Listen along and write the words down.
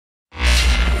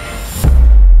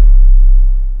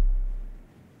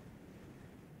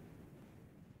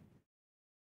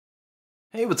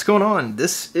Hey, what's going on?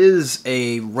 This is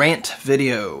a rant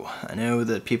video. I know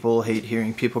that people hate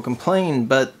hearing people complain,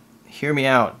 but hear me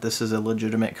out. This is a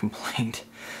legitimate complaint.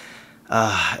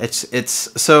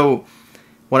 So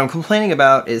what I'm complaining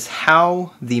about is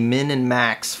how the min and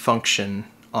max function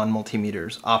on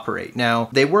multimeters operate. Now,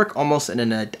 they work almost in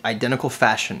an identical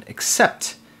fashion,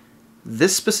 except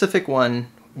this specific one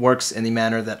works in the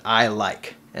manner that I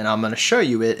like. And I'm going to show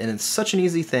you it, and it's such an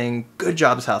easy thing. Good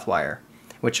job, Southwire.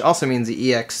 Which also means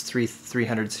the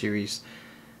EX300 series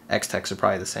X-Techs are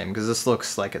probably the same, because this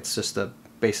looks like it's just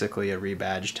basically a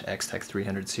rebadged X-Tech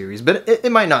 300 series. But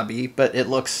it might not be, but it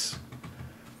looks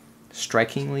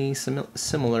strikingly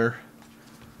similar.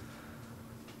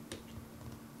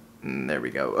 And there we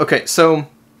go. Okay, so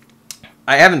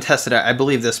I haven't tested it. I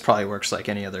believe this probably works like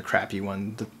any other crappy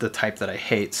one, the type that I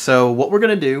hate. So what we're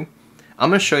going to do, I'm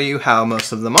going to show you how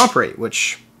most of them operate,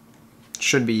 which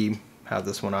should be how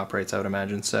this one operates, I would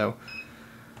imagine. So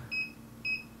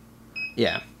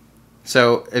yeah,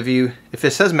 so if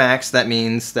it says max, that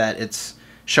means that it's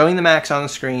showing the max on the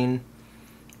screen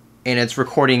and it's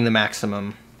recording the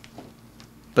maximum.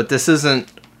 But this isn't,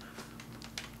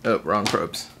 oh, wrong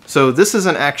probes. So this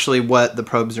isn't actually what the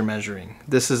probes are measuring.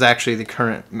 This is actually the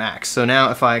current max. So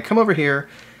now if I come over here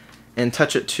and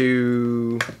touch it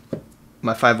to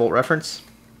my 5-volt reference,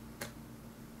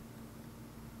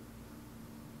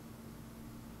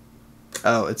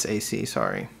 oh, it's AC,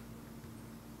 sorry.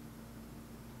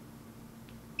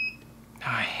 Oh,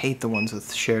 I hate the ones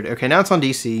with shared. Okay, now it's on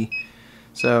DC.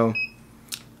 So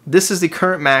this is the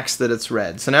current max that it's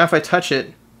read. So now if I touch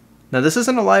it, now this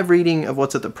isn't a live reading of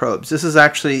what's at the probes. This is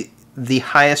actually the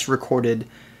highest recorded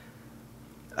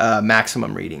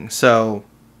maximum reading. So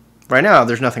right now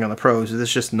there's nothing on the probes.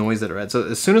 It's just noise that are read. So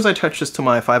as soon as I touch this to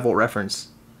my 5-volt reference,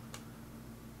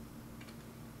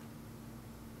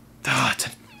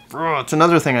 it's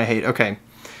another thing I hate. Okay.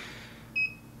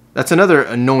 That's another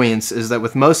annoyance, is that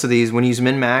with most of these, when you use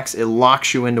min-max, it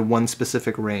locks you into one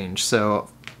specific range. So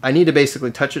I need to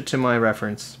basically touch it to my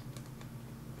reference.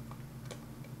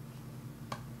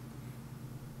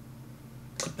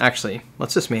 Actually,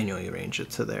 let's just manually range it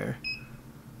to there.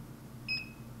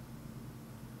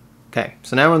 Okay,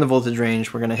 so now we're in the voltage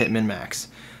range. We're going to hit min-max.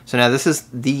 So now this is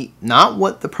not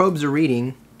what the probes are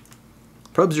reading.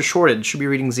 Probes are shorted, it should be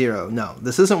reading 0. No,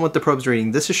 this isn't what the probe's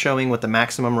reading. This is showing what the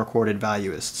maximum recorded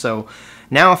value is. So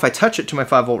now if I touch it to my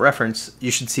 5-volt reference,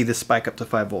 you should see this spike up to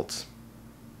 5 volts.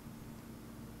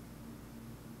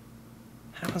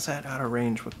 How is that out of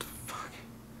range? What the fuck?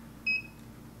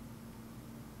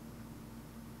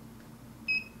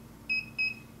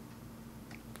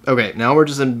 Okay, now we're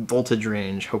just in voltage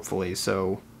range, hopefully,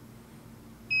 so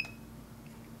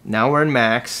now we're in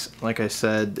max. Like I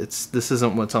said, this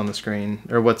isn't what's on the screen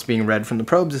or what's being read from the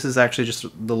probes. This is actually just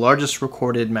the largest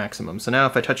recorded maximum. So now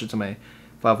if I touch it to my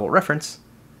 5-volt reference,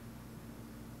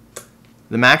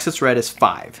 the max it's read is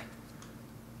 5.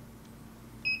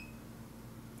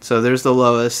 So there's the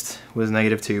lowest, was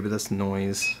 -2, but that's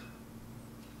noise.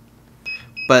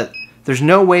 But there's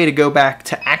no way to go back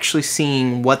to actually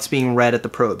seeing what's being read at the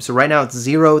probes. So right now it's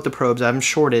 0 at the probes. I haven't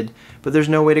shorted, but there's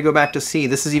no way to go back to see.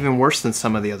 This is even worse than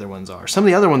some of the other ones are. Some of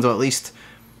the other ones will at least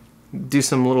do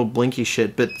some little blinky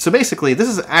shit. But so basically, this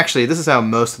is how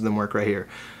most of them work right here.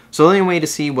 So the only way to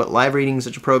see what live readings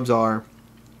at your probes are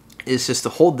is just to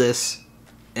hold this,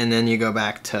 and then you go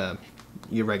back to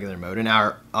your regular mode, and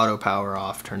our auto power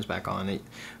off turns back on.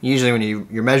 Usually when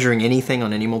you're measuring anything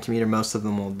on any multimeter, most of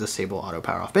them will disable auto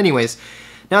power off. But anyways,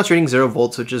 now it's reading 0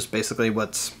 volts, which is basically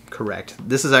what's correct.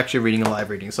 This is actually reading a live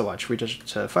reading. So watch, we touch it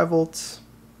to 5 volts,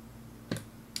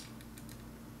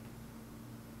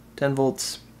 10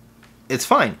 volts. It's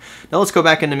fine. Now let's go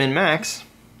back into min-max.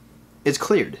 It's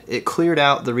cleared. It cleared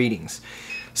out the readings.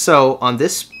 So on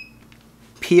this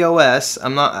POS,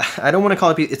 I don't want to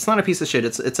call it, it's not a piece of shit,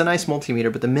 it's a nice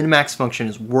multimeter, but the min-max function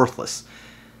is worthless.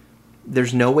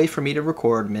 There's no way for me to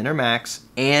record min or max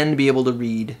and be able to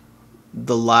read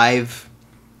the live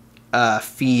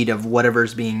feed of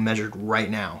whatever's being measured right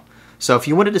now. So if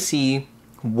you wanted to see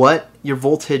what your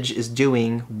voltage is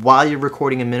doing while you're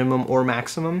recording a minimum or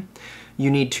maximum,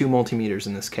 you need 2 multimeters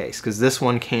in this case, because this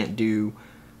one can't do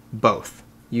both.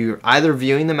 You're either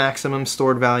viewing the maximum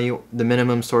stored value, the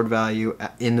minimum stored value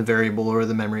in the variable or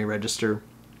the memory register,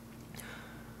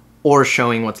 or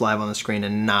showing what's live on the screen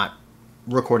and not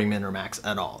recording min or max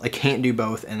at all. It can't do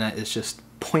both, and that is just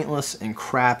pointless and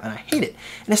crap, and I hate it.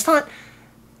 And it's not,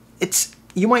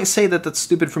 you might say that that's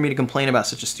stupid for me to complain about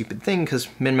such a stupid thing because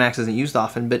min-max isn't used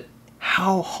often, but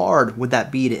how hard would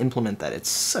that be to implement that? It's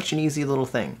such an easy little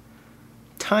thing.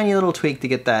 Tiny little tweak to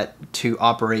get that to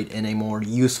operate in a more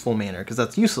useful manner, because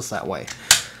that's useless that way.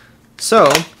 So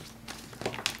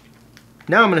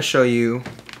now I'm going to show you,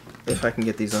 if I can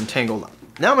get these untangled.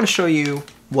 Now I'm going to show you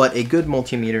what a good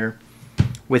multimeter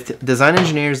with design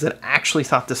engineers that actually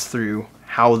thought this through,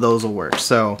 how those will work.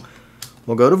 So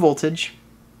we'll go to voltage.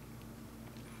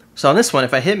 So on this one,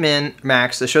 if I hit min,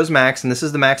 max, it shows max, and this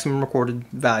is the maximum recorded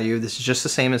value. This is just the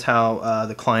same as how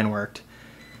the Klein worked.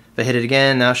 If I hit it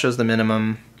again, now it shows the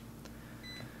minimum.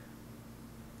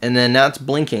 And then now it's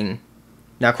blinking.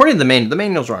 Now, according to the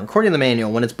manual's wrong. According to the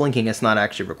manual, when it's blinking, it's not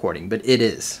actually recording, but it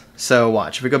is. So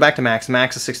watch. If we go back to max,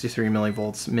 max is 63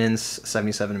 millivolts, min's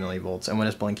 77 millivolts, and when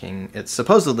it's blinking, it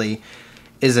supposedly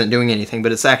isn't doing anything,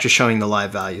 but it's actually showing the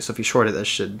live value. So if you short it, this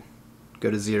should go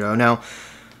to 0. Now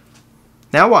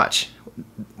watch.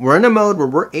 We're in a mode where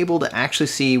we're able to actually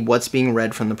see what's being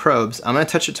read from the probes. I'm going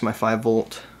to touch it to my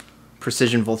 5-volt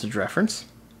precision voltage reference.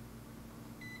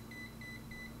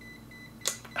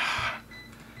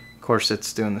 Of course,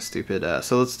 it's doing the stupid,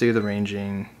 so let's do the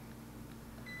ranging.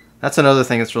 That's another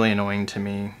thing that's really annoying to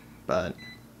me, but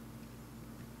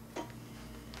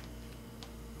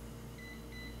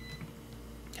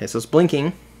okay, so it's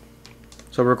blinking.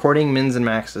 So we're recording mins and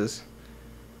maxes.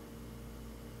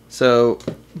 So,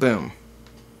 boom.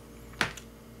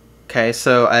 Okay,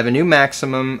 so I have a new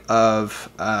maximum of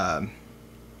 5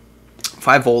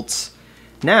 volts.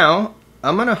 Now,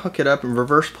 I'm going to hook it up in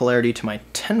reverse polarity to my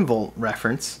 10-volt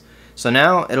reference. So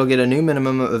now it'll get a new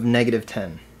minimum of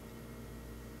 -10.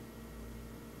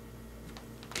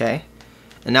 Okay,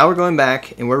 and now we're going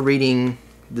back and we're reading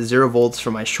the 0 volts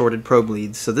from my shorted probe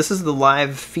leads. So this is the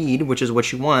live feed, which is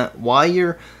what you want. While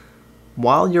you're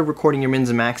recording your mins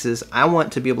and maxes, I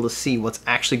want to be able to see what's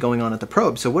actually going on at the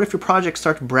probe. So what if your project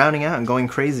starts browning out and going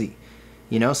crazy?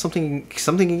 You know, something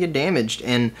can get damaged,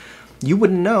 and you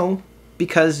wouldn't know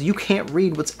because you can't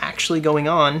read what's actually going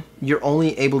on. You're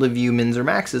only able to view mins or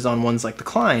maxes on ones like the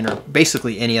Klein, or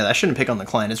basically any other. I shouldn't pick on the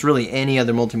Klein. It's really any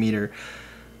other multimeter.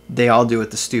 They all do it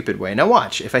the stupid way. Now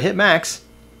watch. If I hit max,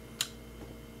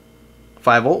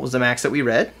 5 volt was the max that we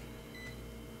read.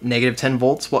 -10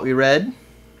 volts what we read.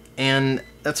 And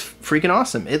that's freaking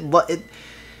awesome. It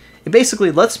basically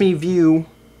lets me view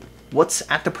what's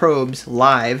at the probes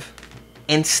live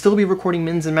and still be recording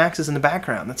mins and maxes in the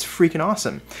background. That's freaking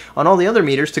awesome. On all the other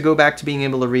meters, to go back to being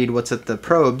able to read what's at the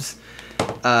probes,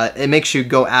 it makes you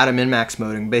go out of min-max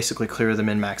mode and basically clear the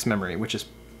min-max memory, which is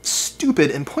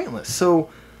stupid and pointless. So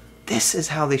this is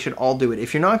how they should all do it.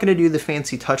 If you're not going to do the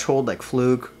fancy touch hold like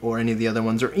Fluke or any of the other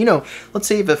ones, or, you know, let's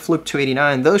say the Fluke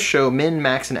 289, those show min,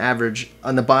 max, and average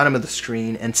on the bottom of the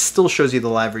screen and still shows you the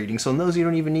live reading. So in those, you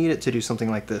don't even need it to do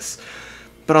something like this.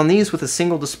 But on these, with a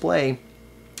single display,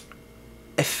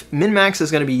 if min-max is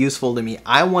going to be useful to me,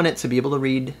 I want it to be able to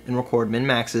read and record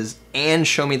min-maxes and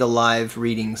show me the live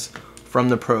readings from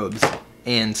the probes.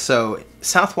 And so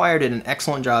Southwire did an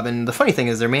excellent job, and the funny thing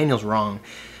is their manual's wrong.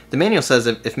 The manual says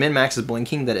if min-max is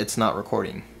blinking that it's not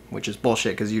recording, which is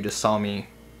bullshit because you just saw me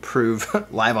prove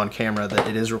live on camera that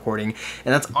it is recording,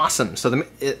 and that's awesome. So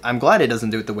I'm glad it doesn't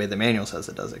do it the way the manual says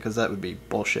it does it, because that would be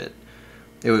bullshit.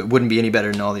 It wouldn't be any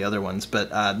better than all the other ones, but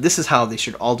this is how they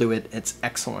should all do it. It's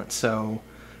excellent. So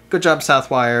good job,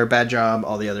 Southwire. Bad job,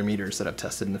 all the other meters that I've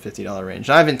tested in the $50 range.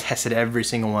 I haven't tested every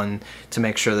single one to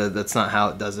make sure that that's not how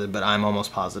it does it, but I'm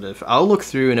almost positive. I'll look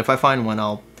through, and if I find one,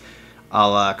 I'll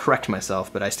correct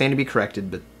myself, but I stand to be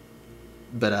corrected, but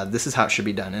this is how it should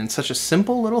be done. And it's such a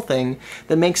simple little thing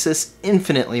that makes this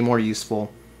infinitely more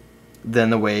useful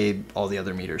than the way all the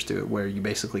other meters do it, where you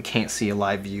basically can't see a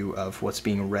live view of what's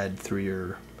being read through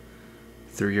your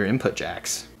input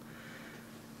jacks.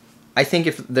 I think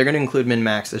if they're going to include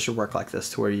min-max, it should work like this,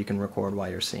 to where you can record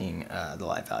while you're seeing the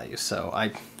live value. So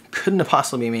I couldn't have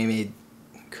possibly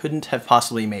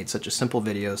made such a simple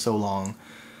video so long.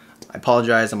 I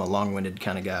apologize, I'm a long-winded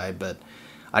kind of guy, but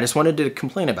I just wanted to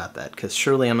complain about that, because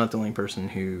surely I'm not the only person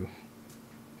who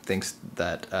thinks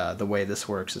that the way this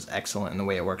works is excellent, and the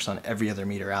way it works on every other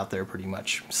meter out there pretty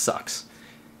much sucks.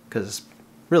 Because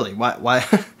really, why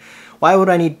would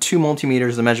I need 2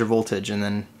 multimeters to measure voltage and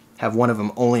then have one of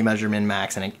them only measure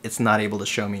min-max and it's not able to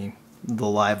show me the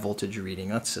live voltage reading?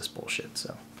 That's just bullshit.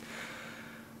 So,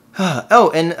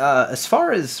 oh, and as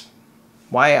far as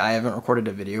why I haven't recorded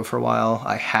a video for a while,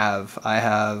 I have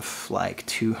like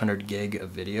 200 gig of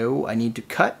video I need to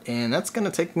cut, and that's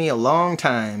gonna take me a long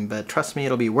time, but trust me,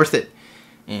 it'll be worth it.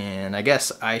 And I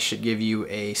guess I should give you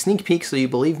a sneak peek so you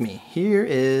believe me. Here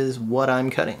is what I'm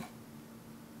cutting.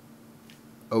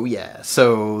 Oh yeah,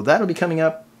 so that'll be coming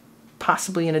up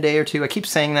possibly in a day or two. I keep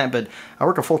saying that, but I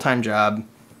work a full-time job,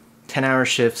 10-hour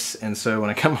shifts, and so when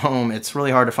I come home, it's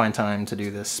really hard to find time to do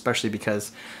this, especially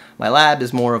because my lab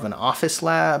is more of an office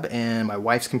lab, and my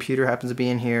wife's computer happens to be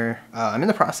in here. I'm in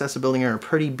the process of building her a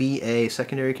pretty BA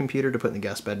secondary computer to put in the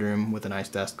guest bedroom with a nice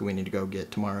desk we need to go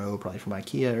get tomorrow, probably from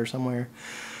IKEA or somewhere.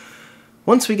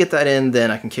 Once we get that in,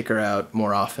 then I can kick her out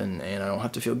more often, and I don't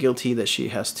have to feel guilty that she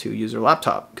has to use her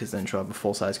laptop, because then she'll have a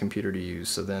full-size computer to use.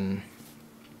 So then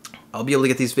I'll be able to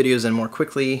get these videos in more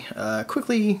quickly.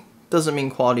 Quickly doesn't mean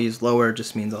quality is lower, it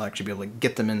just means I'll actually be able to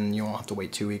get them in and you won't have to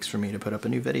wait 2 weeks for me to put up a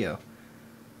new video.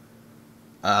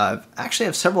 Actually, I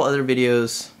have several other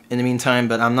videos in the meantime,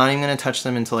 but I'm not even going to touch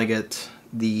them until I get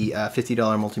the $50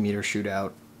 multimeter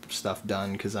shootout stuff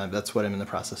done, because that's what I'm in the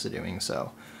process of doing.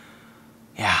 So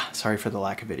yeah, sorry for the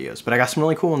lack of videos, but I got some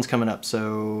really cool ones coming up,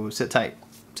 so sit tight.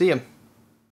 See ya.